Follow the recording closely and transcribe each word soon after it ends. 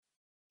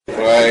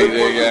Why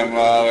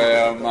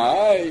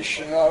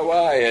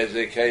is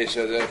the case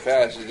of the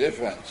fast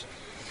different?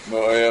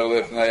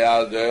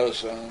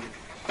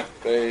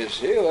 Beis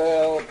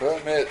Hillel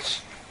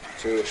permits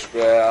to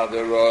spread out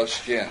the raw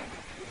skin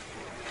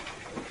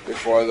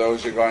before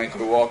those are going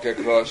to walk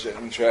across it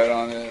and tread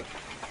on it.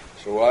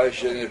 So why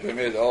shouldn't it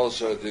permit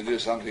also to do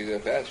something to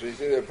fast? We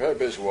see the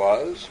purpose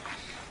was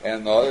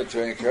in order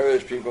to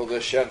encourage people to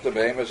shech the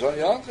behemoths on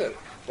Yom Tov,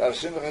 to have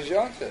simchas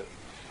Yom Tov.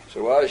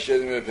 So why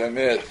shouldn't we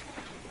permit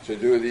to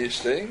do these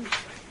things?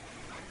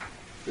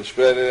 To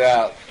spread it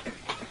out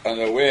on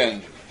the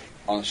wind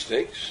on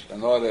sticks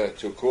in order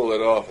to cool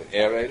it off and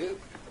aerate it.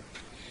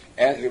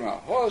 And to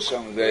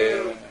wholesome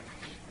there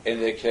in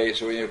the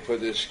case when you put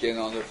the skin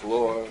on the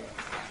floor.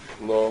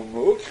 Lo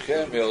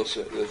mukhe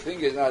milsa. The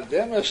thing is not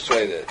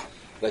demonstrated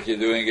that you're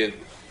doing it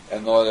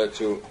in order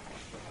to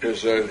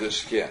preserve the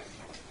skin.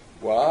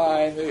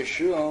 Why?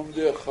 Mishum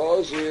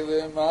dechozi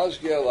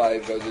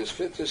lemazgelai, because it's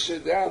fit to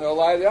sit down or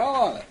lie down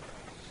on it.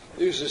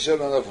 You used to sit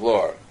on the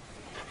floor.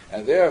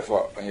 And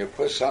therefore, when you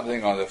put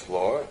something on the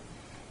floor,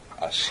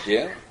 a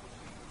skin,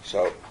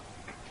 so,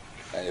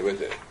 and you with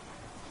the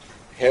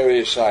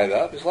hairy side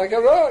up, it's like a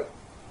rug.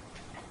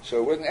 So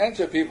it wouldn't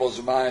enter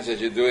people's minds that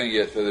you're doing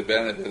it for the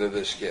benefit of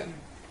the skin.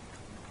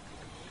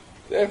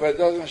 Therefore, it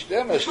doesn't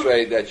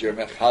demonstrate that you're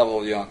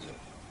mechavel yontif.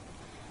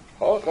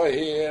 Hocha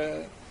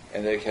here,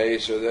 in the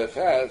case of the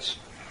fats,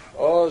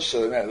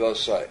 also they'll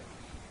say,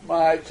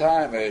 my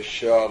time is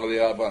shortly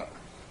abundant.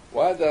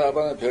 Why did the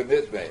Rabbanan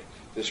permit me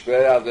to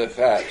spread out the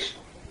fats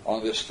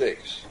on the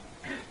sticks?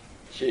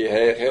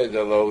 In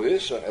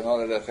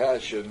order the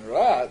fats shouldn't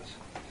rot.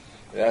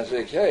 If that's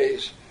the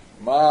case,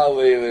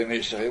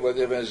 what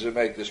difference does it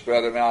make to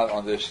spread them out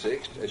on the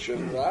sticks? It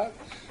shouldn't rot.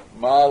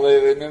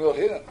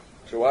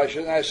 So why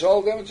shouldn't I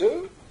salt them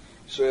too?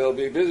 So you'll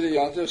be busy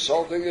on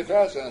salting the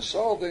fats, and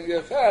salting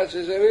the fats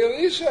is a real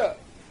isa.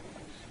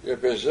 You're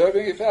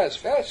preserving your fats.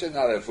 Fats is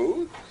not a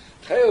food.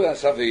 Chaylev is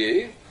something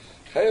to eat.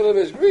 Chaylev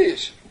is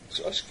grease.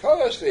 So it's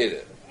koros to eat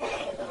it.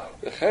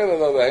 The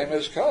chaylev of him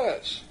is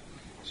koros.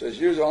 So it's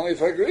used only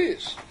for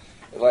grease.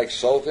 It's like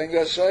salting,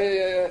 let's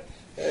say,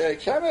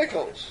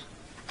 chemicals.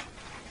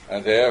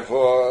 And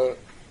therefore,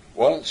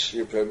 once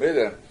you permit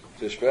him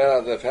to spread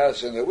out the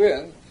fats in the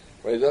wind,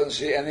 but he doesn't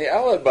see any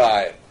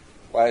alibi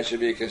why it should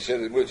be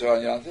considered mutar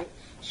on Yom Tov,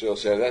 so he'll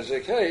say, that's the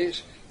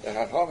case, the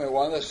Chachamim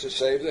want us to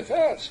save the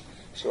fats.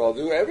 So I'll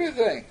do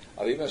everything.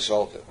 I'll even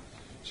salt it.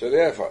 So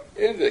therefore,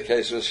 in the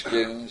case of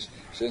skins,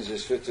 since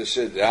it's fit to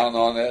sit down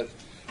on it,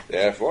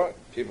 therefore,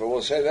 people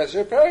will say that's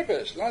their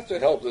purpose, not to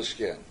help the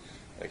skin.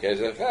 In the case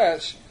of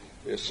fats,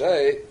 you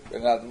say, we're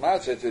not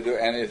matzah to do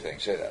anything.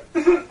 Say that.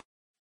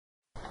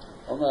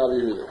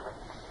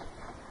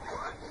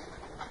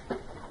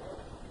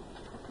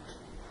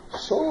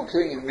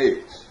 Salting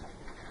meat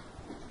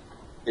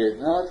is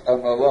not a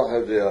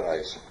malacha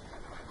d'oraisa.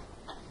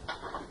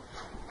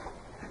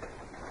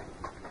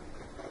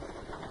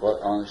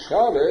 But on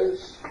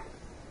Shabbos,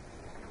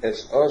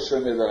 it's also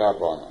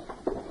midrabanan.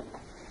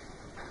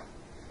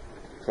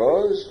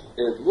 Because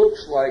it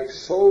looks like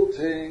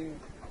salting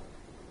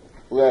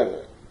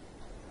leather.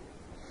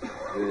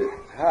 The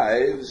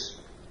hides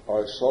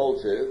are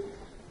salted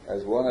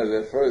as one of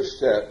the first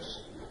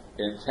steps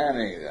in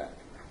tanning them.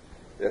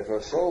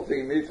 Therefore,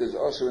 salting meat is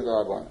also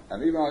midrabanan.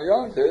 And even on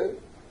Yom Tov,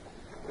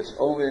 it's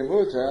only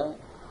mutar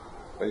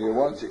when you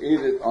want to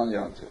eat it on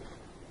Yom Tov.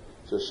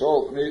 So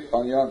salt meat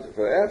on Yom Tov,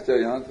 for after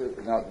Yom Tov,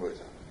 is not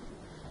mutar.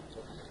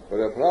 But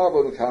a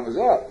problem comes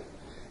up.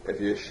 If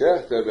you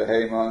shech the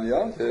behem on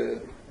Yom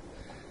Tov,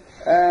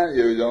 and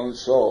you don't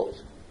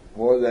salt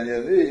more than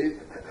you need,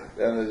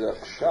 then there's a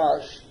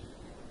chash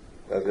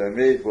that the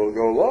meat will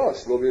go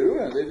lost, will be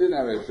ruined. They didn't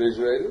have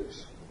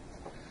refrigerators.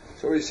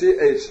 So we see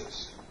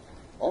aces.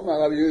 Omar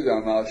Rabbi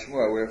Yehuda Mal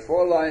Shmuel, we're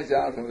 4 lines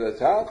down from the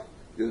top,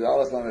 Yud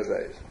Aleph Lamed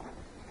Beis.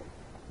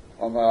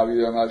 Omar Rabbi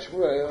Yehuda Mal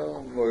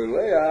Shmuel,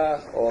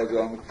 Moileach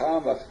Odom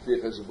Kamach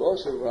Tichas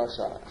Bosav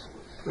Rasas.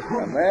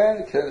 A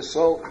man can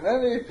salt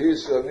many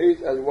pieces of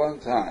meat at one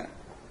time.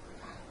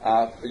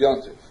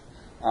 Yontif.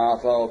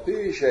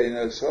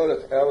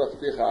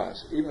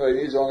 Even though he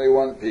needs only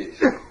one piece.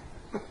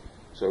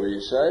 So we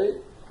say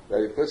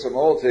that he puts them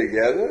all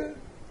together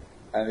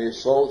and he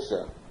salts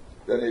them.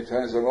 Then he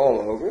turns them all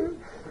over,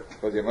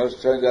 but he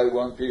must turn that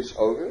one piece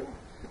over,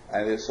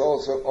 and he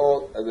salts them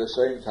all at the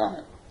same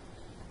time.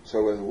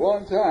 So with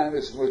one time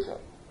it's mutar.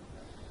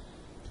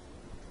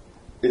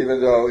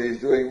 Even though he's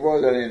doing more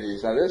than he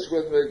needs. Now this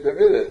wouldn't be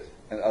permitted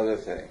in other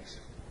things.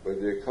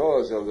 But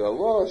because of the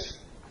loss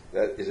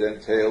that is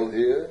entailed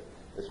here,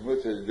 it's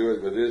mutar to do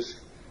it with this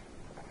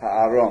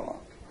aroma.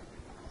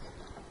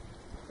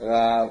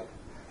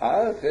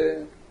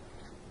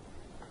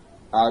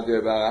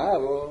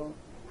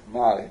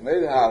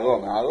 Made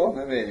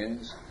aroma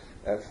means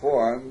a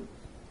form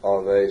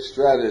of a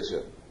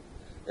stratagem.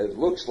 It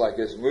looks like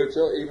it's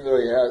mutar, even though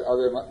he has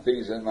other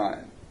things in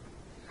mind.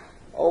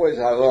 Always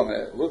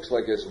haroma, it looks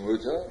like it's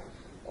mutar,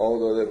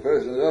 although the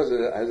person who does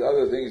it has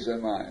other things in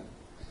mind.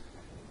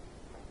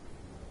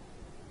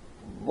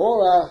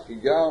 Morach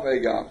gam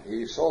egam.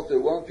 He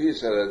salted one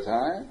piece at a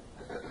time,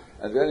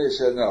 and then he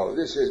said, no,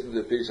 this isn't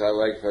the piece I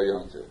like for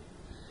Yom Tov.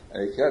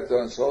 And he kept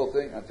on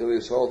salting until he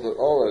salted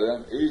all of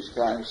them, each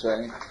time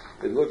saying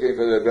he's looking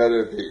for the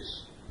better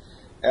piece.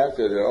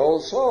 After they're all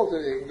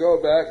salted, he can go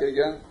back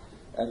again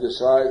and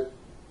decide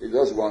he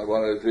does want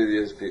one of the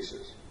previous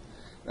pieces.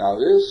 Now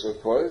this,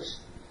 of course,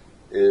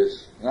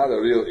 is not a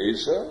real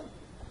Isa.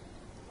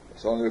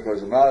 It's only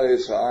because Mari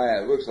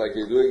Sa'ayin, it looks like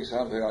he's doing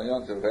something on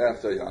Yom Tov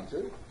after Yom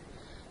Tov,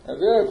 and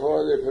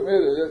therefore they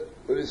permitted it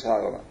with this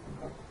Harama.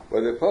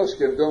 But the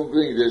poskim don't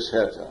bring this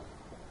heta.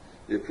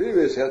 The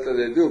previous heta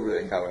they do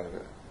bring,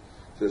 however,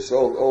 to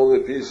salt all the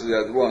pieces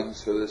at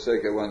once for the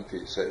sake of one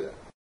piece. Say that.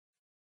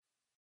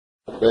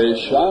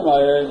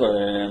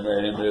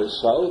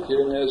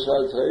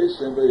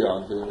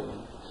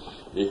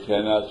 He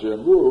cannot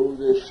remove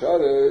the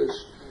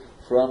shutters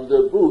from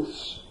the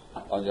booths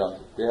on Yom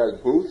Tov. They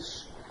had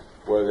booths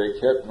where they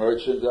kept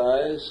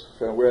merchandise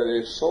from where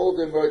they sold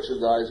the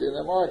merchandise in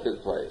the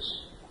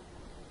marketplace.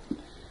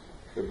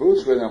 The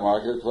booths were in the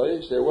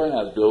marketplace. They were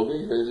not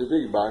buildings. They were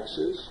big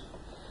boxes.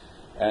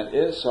 And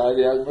inside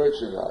they had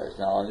merchandise.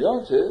 Now on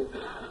Yom Tov,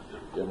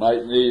 you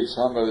might need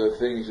some of the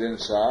things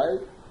inside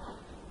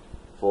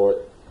for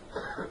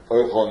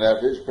Orchol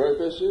Nefesh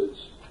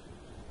purposes.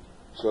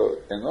 So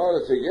in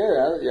order to get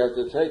at it, you have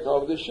to take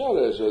off the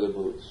shutters of the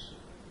booths.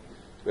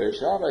 Beis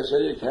Shammai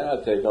said you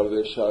cannot take off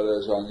the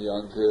shutters on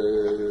Yom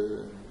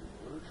Tov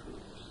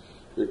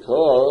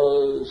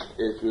because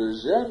it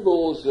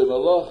resembles the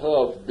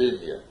melacha of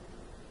binyan.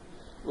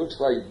 Looks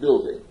like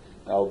building.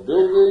 Now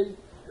building,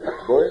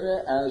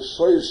 boine and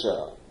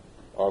soisa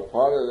are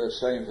part of the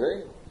same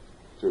thing,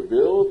 to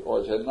build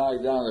or to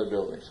knock down a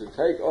building. To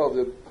take off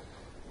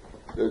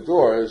the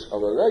doors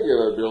of a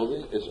regular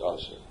building is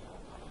asur.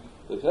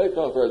 To take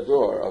off a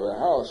door of a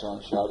house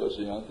on Shabbos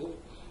and Yom Tov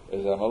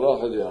is a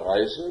malacha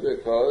d'oraisa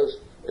because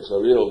it's a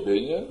real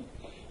binyan.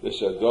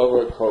 It's a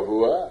dover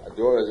kavua. A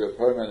door is a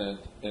permanent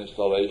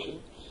installation.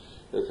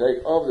 To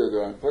take off the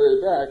door and put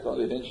it back on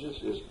the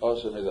hinges is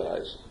asur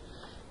midoraisa.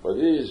 For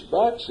these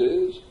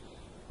boxes,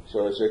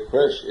 so it's a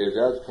question: is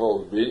that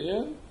called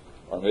binyan,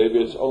 or maybe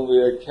it's only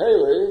a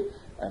keli,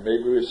 and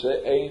maybe we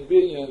say ein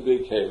binyan be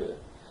keli.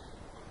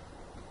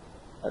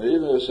 And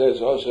even if it says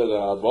asur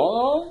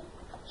d'rabanan,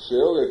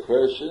 still, the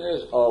question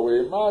is, are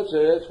we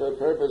matzeh it for the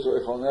purpose of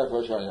Orchol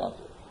Nefesh on Yom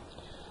Tov?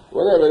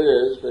 Whatever it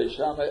is, Beis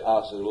Shammai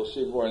asur. We'll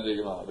see more in the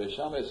Gemara. Beis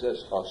Shammai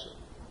says asur.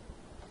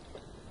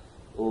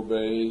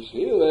 Ubeis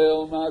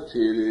Hillel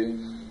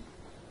matirim.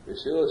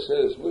 Beis Hillel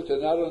says mutar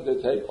not only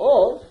to take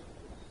off,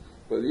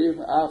 but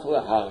even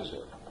after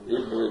harzer,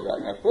 even put it back.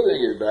 Now,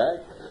 putting it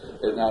back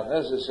is not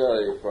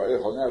necessary for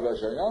Orchol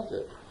Nefesh on Yom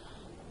Tov,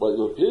 but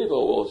the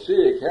people will see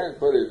you can't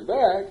put it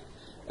back,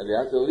 and they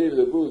have to leave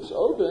the booths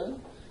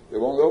open. They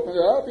won't open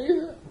it up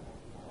either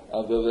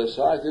until they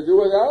decide to do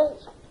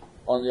without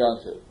on Yom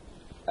Tov.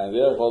 And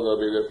therefore they'll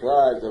be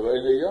deprived of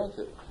any Yom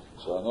Tov.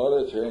 So in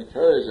order to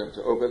encourage them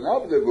to open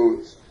up the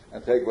booths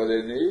and take what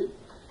they need,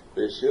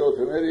 Beis Hillel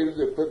permit even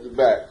to put it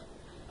back.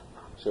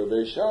 So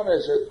Beis Shammai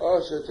said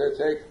also to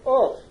take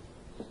off.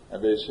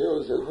 And Beis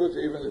Hillel said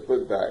even to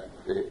put back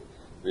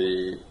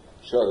the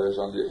shutters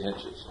on the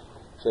hinges.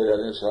 Say that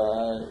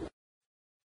inside.